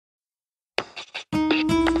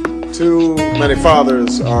Too many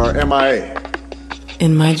fathers are MIA.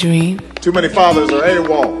 In my dream, Too many fathers are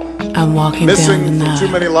AWOL. I'm walking Missing down the from too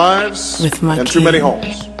Nile many lives with my and kid. too many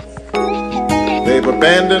homes. They've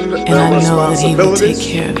abandoned And their I know that he will take responsibilities.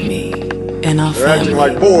 care of me and our They're acting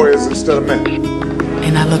family. like boys instead of men.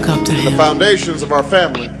 And I look up to The him. foundations of our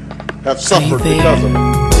family have suffered there? because of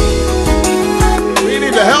it. We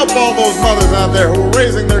need to help all those mothers out there who are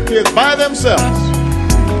raising their kids by themselves.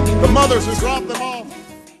 The mothers who drop them off.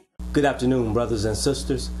 Good afternoon, brothers and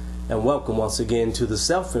sisters, and welcome once again to the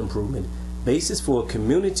Self-Improvement Basis for a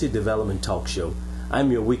Community Development Talk Show. I'm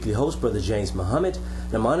your weekly host, Brother James Muhammad,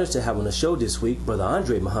 and I'm honored to have on the show this week Brother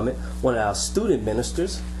Andre Muhammad, one of our student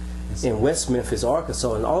ministers in West Memphis,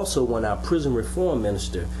 Arkansas, and also one of our prison reform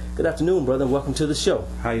minister. Good afternoon, brother, and welcome to the show.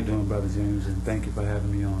 How you doing, Brother James, and thank you for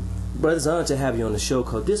having me on. Brother, it's an honor to have you on the show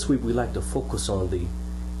because this week we like to focus on the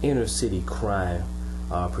inner city crime,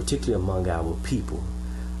 particularly among our people.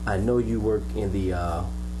 I know you work in the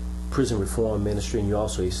prison reform ministry, and you're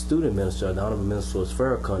also a student minister, the Honorable Minister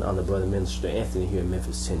Farrakhan, under Brother Minister Anthony here in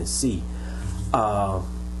Memphis, Tennessee.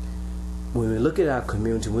 When we look at our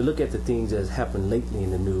community, we look at the things that have happened lately in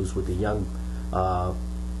the news with the young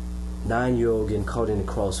 9-year-old getting caught in the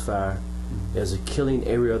crossfire. There's a killing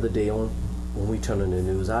every other day on when we turn on the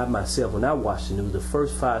news. I myself, when I watch the news, the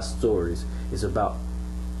first 5 stories is about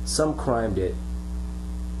some crime that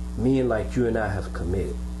men like you and I have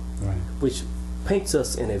committed, Right. which paints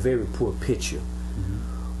us in a very poor picture.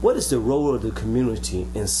 What is the role of the community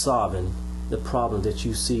in solving the problem that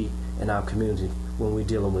you see in our community when we're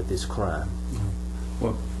dealing with this crime?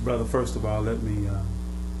 Well, brother, first of all, let me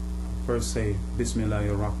first say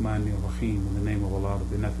Bismillahir-Rahmanir-Rahim, in the name of Allah, the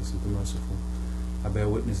Beneficent, the Merciful. I bear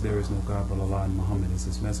witness there is no God but Allah, and Muhammad is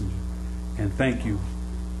his messenger. And thank you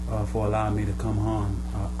for allowing me to come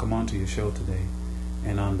on to your show today,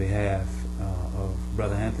 and on behalf of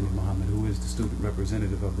Brother Anthony Muhammad, who is the student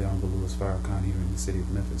representative of the Honorable Louis Farrakhan here in the city of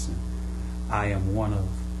Memphis. And I am one of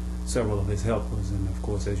several of his helpers, and of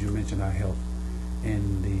course, as you mentioned, I help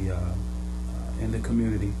in the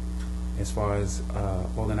community as far as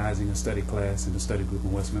organizing a study class and a study group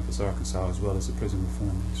in West Memphis, Arkansas, as well as the prison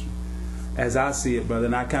reform ministry. As I see it, brother,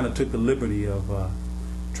 and I kind of took the liberty of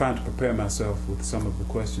trying to prepare myself with some of the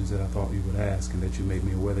questions that I thought you would ask and that you made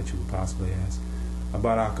me aware that you would possibly ask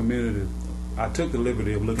about our community. I took the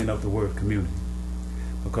liberty of looking up the word community,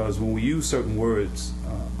 because when we use certain words,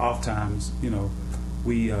 oftentimes,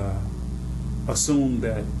 we assume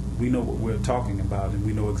that we know what we're talking about and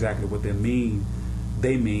we know exactly what they mean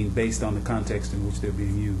based on the context in which they're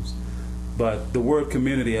being used. But the word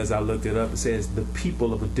community, as I looked it up, it says the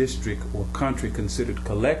people of a district or country considered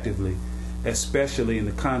collectively, especially in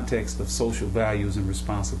the context of social values and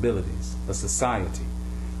responsibilities, a society,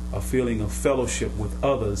 a feeling of fellowship with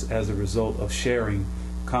others as a result of sharing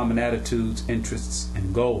common attitudes, interests,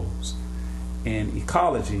 and goals. And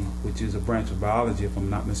ecology, which is a branch of biology, if I'm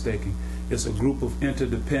not mistaken, is a group of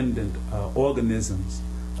interdependent organisms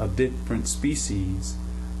of different species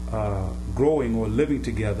growing or living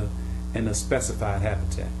together in a specified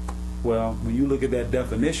habitat. Well, when you look at that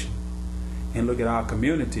definition and look at our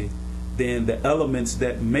community, then the elements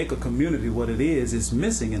that make a community what it is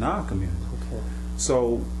missing in our community. Okay.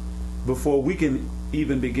 So before we can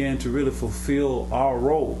even begin to really fulfill our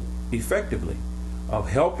role effectively of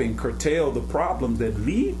helping curtail the problems that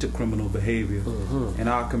lead to criminal behavior in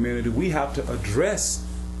our community, we have to address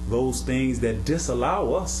those things that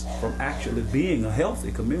disallow us from actually being a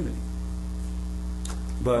healthy community.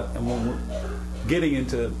 But when we're getting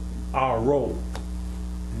into our role,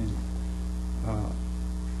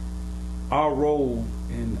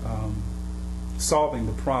 in solving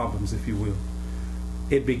the problems, if you will,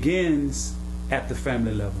 it begins at the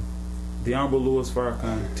family level. The Honorable Louis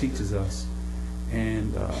Farrakhan teaches us,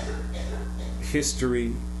 and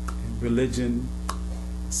history, religion,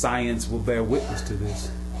 science will bear witness to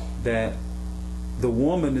this, that the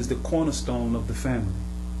woman is the cornerstone of the family,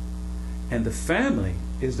 and the family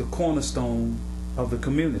is the cornerstone of the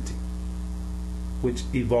community, which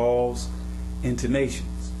evolves into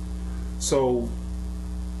nations. So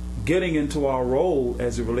getting into our role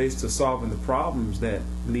as it relates to solving the problems that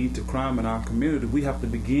lead to crime in our community, we have to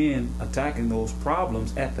begin attacking those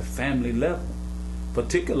problems at the family level,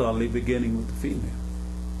 particularly beginning with the female.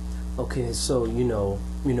 Okay, so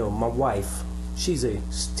my wife, she's a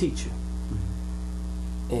teacher,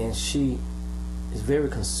 and she is very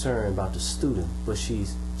concerned about the student, but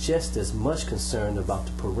she's just as much concerned about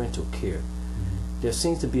the parental care. There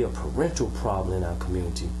seems to be a parental problem in our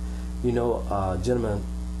community. Gentleman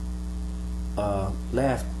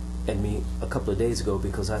laughed at me a couple of days ago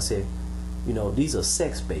because I said You know, these are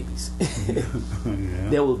sex babies. Yeah.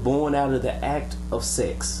 They were born out of the act of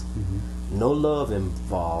sex. No love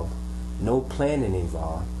involved, no planning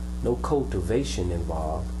involved, no cultivation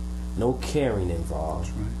involved, no caring involved.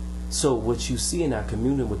 That's right. So what you see in our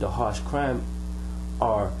community with the harsh crime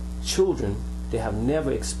are children that have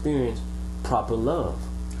never experienced proper love.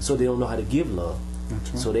 So they don't know how to give love. That's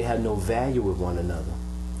right. So they have no value with one another.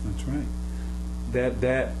 That's right.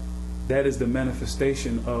 That is the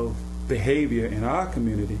manifestation of behavior in our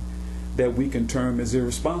community that we can term as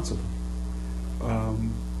irresponsible.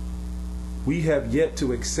 We have yet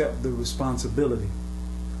to accept the responsibility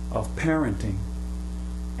of parenting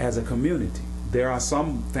as a community. There are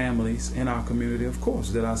some families in our community, of course,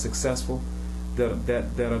 that are successful,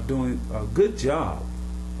 that are doing a good job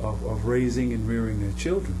of raising and rearing their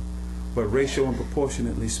children. But ratio and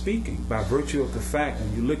proportionately speaking, by virtue of the fact,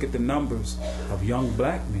 when you look at the numbers of young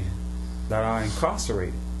black men that are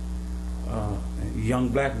incarcerated, young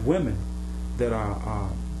black women that are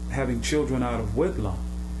having children out of wedlock,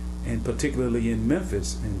 and particularly in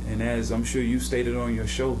Memphis, and as I'm sure you stated on your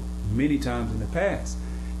show many times in the past,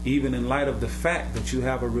 even in light of the fact that you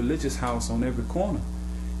have a religious house on every corner,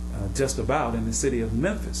 just about in the city of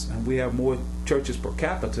Memphis, and we have more churches per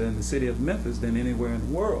capita in the city of Memphis than anywhere in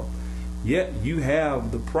the world. Yet you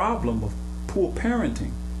have the problem of poor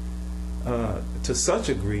parenting to such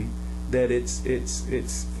a degree that it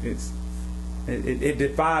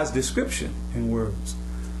defies description in words.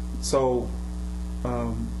 So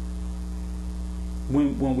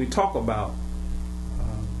when we talk about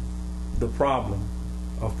the problem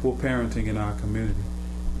of poor parenting in our community,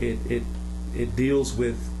 it deals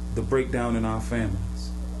with the breakdown in our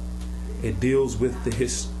families. It deals with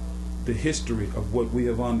the history of what we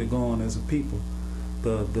have undergone as a people,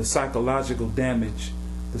 the psychological damage,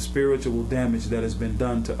 the spiritual damage that has been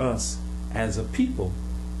done to us as a people,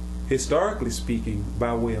 historically speaking,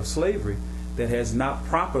 by way of slavery, that has not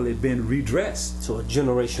properly been redressed. So a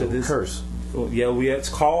generational curse. Yeah, it's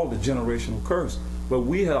called a generational curse. But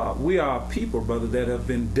we are a people, brother, that have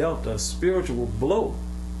been dealt a spiritual blow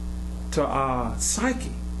to our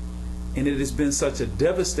psyche. And it has been such a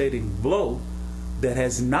devastating blow that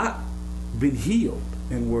has not been healed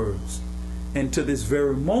in words. And to this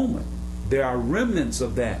very moment, there are remnants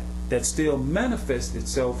of that still manifest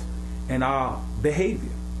itself in our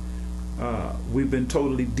behavior. We've been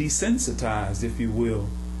totally desensitized, if you will,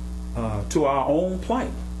 to our own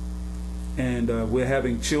plight. And we're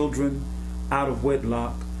having children out of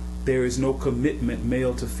wedlock. There is no commitment,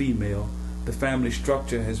 male to female. The family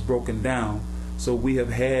structure has broken down. So we have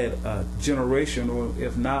had a generation, or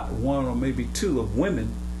if not one or maybe two, of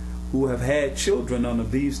women who have had children under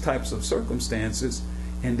these types of circumstances,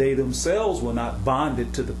 and they themselves were not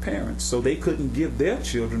bonded to the parents. So they couldn't give their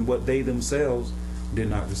children what they themselves did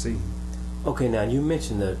not receive. Okay, now you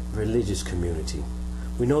mentioned the religious community.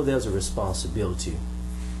 We know there's a responsibility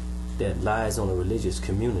that lies on a religious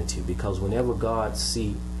community, because whenever God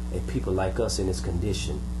sees a people like us in this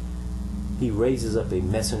condition, He raises up a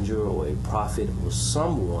messenger or a prophet or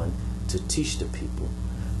someone to teach the people.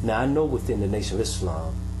 Now I know within the Nation of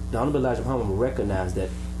Islam, the Honorable Elijah Muhammad recognized that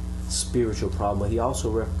spiritual problem, but he also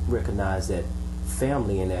recognized that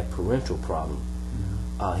family and that parental problem.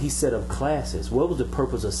 He set up classes. What was the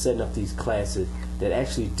purpose of setting up these classes that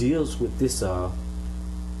actually deals with this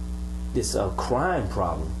crime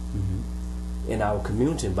problem in our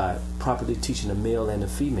community by properly teaching the male and the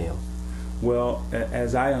female? Well,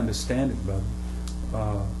 as I understand it,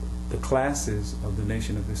 brother, the classes of the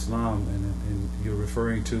Nation of Islam, and you're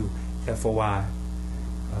referring to FOI,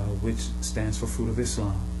 which stands for Fruit of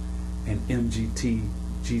Islam, and MGT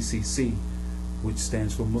GCC, which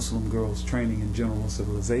stands for Muslim Girls Training in General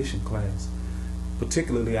Civilization class.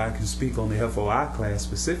 Particularly, I can speak on the FOI class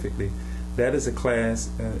specifically. That is a class,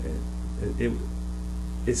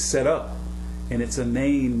 it's set up, and it's a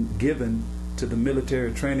name given to the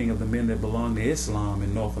military training of the men that belong to Islam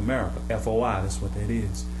in North America. FOI, that's what that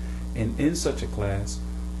is. And in such a class,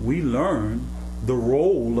 we learn the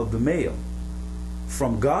role of the male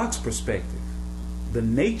from God's perspective, the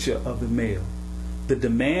nature of the male, the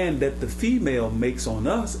demand that the female makes on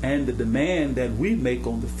us, and the demand that we make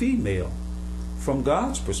on the female from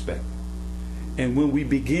God's perspective. And when we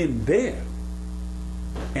begin there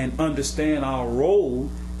and understand our role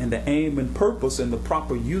and the aim and purpose and the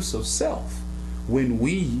proper use of self, when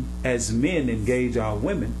we as men engage our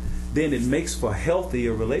women, then it makes for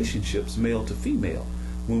healthier relationships, male to female.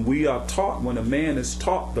 When we are taught, when a man is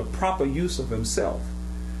taught the proper use of himself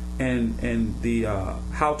and the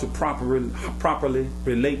how to properly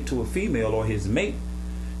relate to a female or his mate,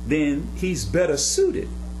 then he's better suited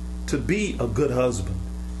to be a good husband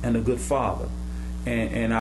and a good father. And